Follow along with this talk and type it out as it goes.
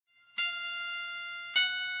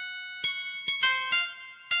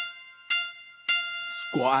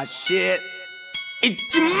Squad shit.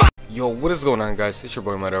 Yo, what is going on, guys? It's your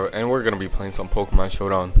boy Mehta, and we're gonna be playing some Pokemon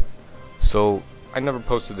Showdown. So, I never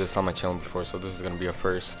posted this on my channel before, so this is gonna be a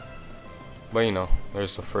first. But you know,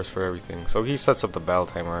 there's a first for everything. So he sets up the battle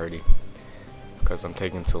time already, because I'm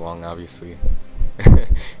taking too long, obviously. It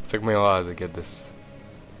took me a while to get this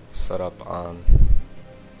set up on.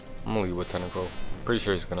 I'm gonna leave with Tentacle. I'm pretty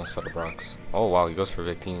sure he's gonna set up rocks. Oh wow, he goes for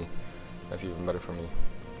Victini. That's even better for me.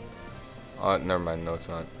 Never mind. No, it's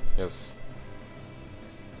not. Yes.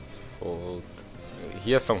 Fold.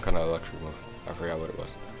 He has some kind of electric move. I forgot what it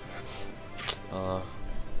was.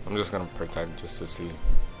 I'm just gonna pretend just to see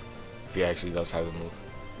if he actually does have a move.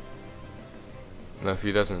 And if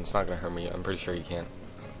he doesn't, it's not gonna hurt me. I'm pretty sure he can't.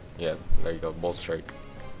 Yeah, there you go. Bolt strike.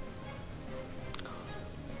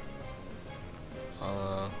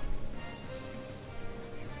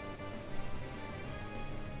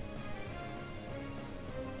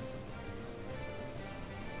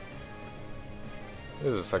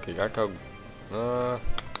 This is a psychic. I could, yeah,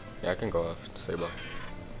 I can go off Saber.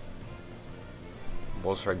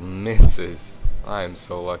 Bolt strike misses. I am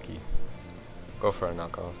so lucky. Go for a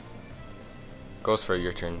knockoff. Goes for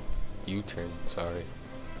your turn. U-turn, sorry.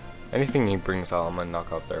 Anything he brings out, I'm gonna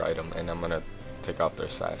knock off their item, and I'm gonna take off their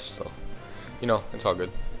sash, so, you know, it's all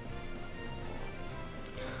good.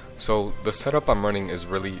 So, the setup I'm running is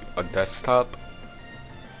really a desktop,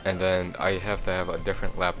 and then I have to have a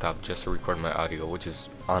different laptop just to record my audio, which is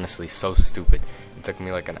honestly so stupid. It took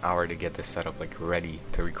me like an hour to get this set up, like, ready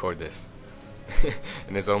to record this.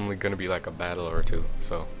 And it's only gonna be like a battle or two,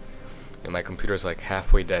 so, and my computer's like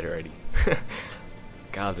halfway dead already.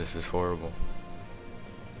 God, this is horrible.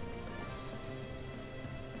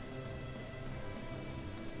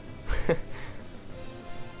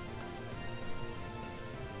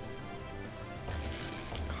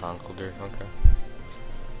 Conkeldurr, okay.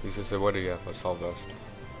 He just said, what do you have? Assault vest.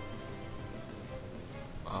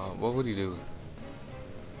 What would he do?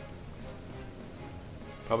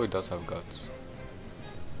 Probably does have guts.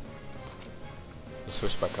 Let's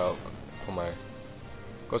switch back out. Put my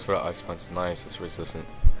goes for the ice punch. Nice, it's resistant.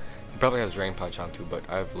 He probably has drain punch on too, but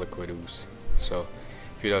I have liquid ooze. So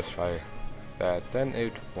if he does try that, then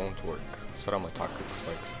it won't work. Set out my toxic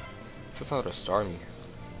spikes. Sets out a Starmie.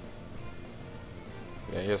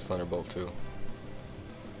 Yeah, he has Thunderbolt too.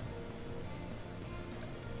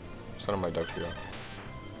 Set out my Dugtrio.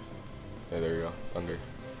 Yeah, there you go. Thunder.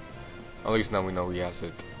 At least now we know he has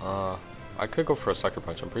it. I could go for a Sucker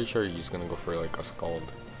Punch. I'm pretty sure he's gonna go for like a Scald.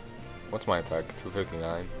 What's my attack?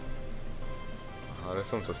 259.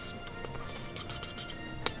 This one's a.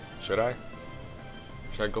 Should I?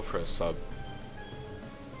 Should I go for a sub?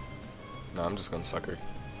 No, I'm just gonna Sucker.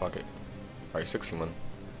 Fuck it. Alright, 61.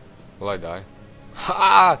 Will I die?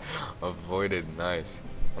 Ha! Avoided. Nice.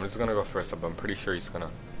 I'm just gonna go for a sub. I'm pretty sure he's gonna.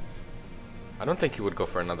 I don't think he would go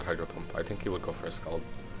for another Hydro Pump. I think he would go for a Scald.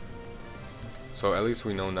 So at least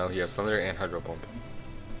we know now he has Thunder and Hydro Pump,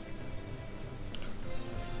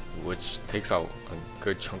 which takes out a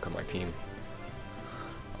good chunk of my team.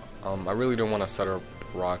 I really don't want to set up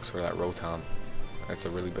rocks for that Rotom. That's a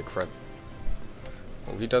really big threat.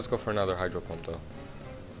 Well, he does go for another Hydro Pump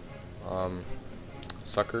though.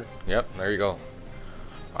 Sucker. Yep, there you go.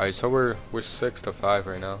 Alright, so we're 6-5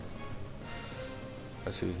 right now.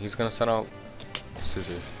 Let's see. He's gonna send out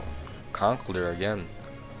Scissor. Conkeldurr again.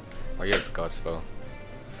 Oh, he has guts though.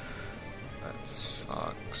 That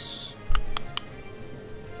sucks.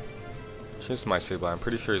 Change my Sableye. I'm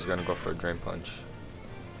pretty sure he's gonna go for a Drain Punch.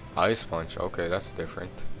 Ice Punch. Okay, that's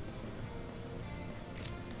different.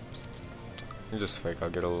 You just fake. I'll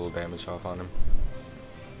get a little damage off on him.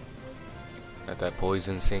 Let that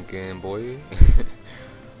poison sink in, boy.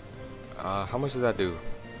 How much did that do?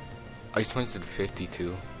 Ice Punch did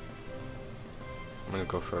 52. I'm gonna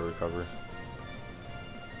go for a recover.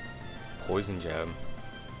 Poison Jab.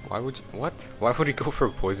 Why would you, what? Why would he go for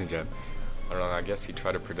a Poison Jab? I don't know, I guess he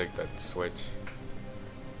tried to predict that switch.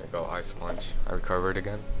 There you go, Ice Punch. I recovered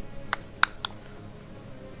again.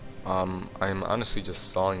 I'm honestly just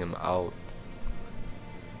stalling him out.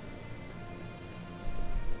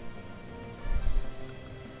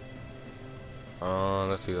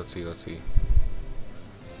 Let's see. If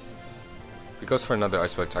he goes for another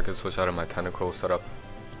Ice Spike, I can switch out of my Tentacle setup.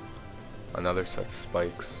 Another set of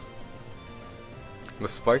spikes. The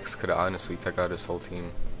spikes could honestly take out his whole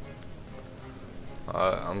team.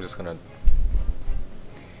 I'm just gonna.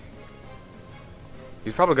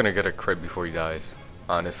 He's probably gonna get a crit before he dies.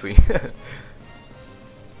 Honestly.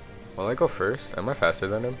 Will I go first? Am I faster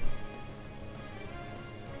than him?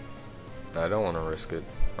 I don't want to risk it.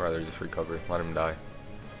 I'd rather just recover. Let him die.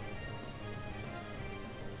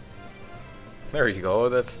 There you go.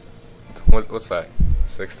 That's what's that?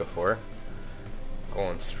 6-4.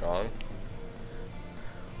 Going strong.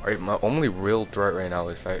 Alright, my only real threat right now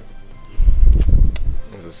is a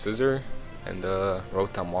scissor and a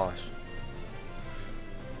rotom wash.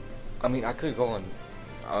 I mean, I could go on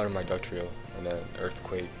out of my duck trio and then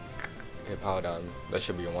earthquake, hit power down. That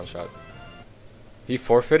should be a one shot. He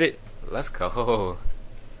forfeited. Let's go.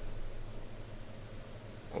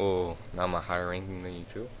 Oh, now I'm a higher ranking than you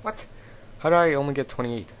too. What? How did I only get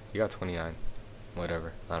 28? You got 29.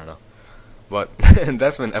 Whatever. I don't know. But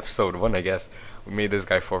that's been episode 1, I guess. We made this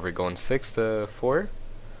guy forfeit going 6-4.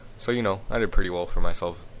 So, you know, I did pretty well for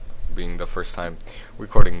myself being the first time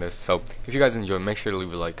recording this. So, if you guys enjoyed, make sure to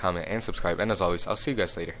leave a like, comment, and subscribe. And as always, I'll see you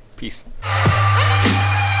guys later. Peace.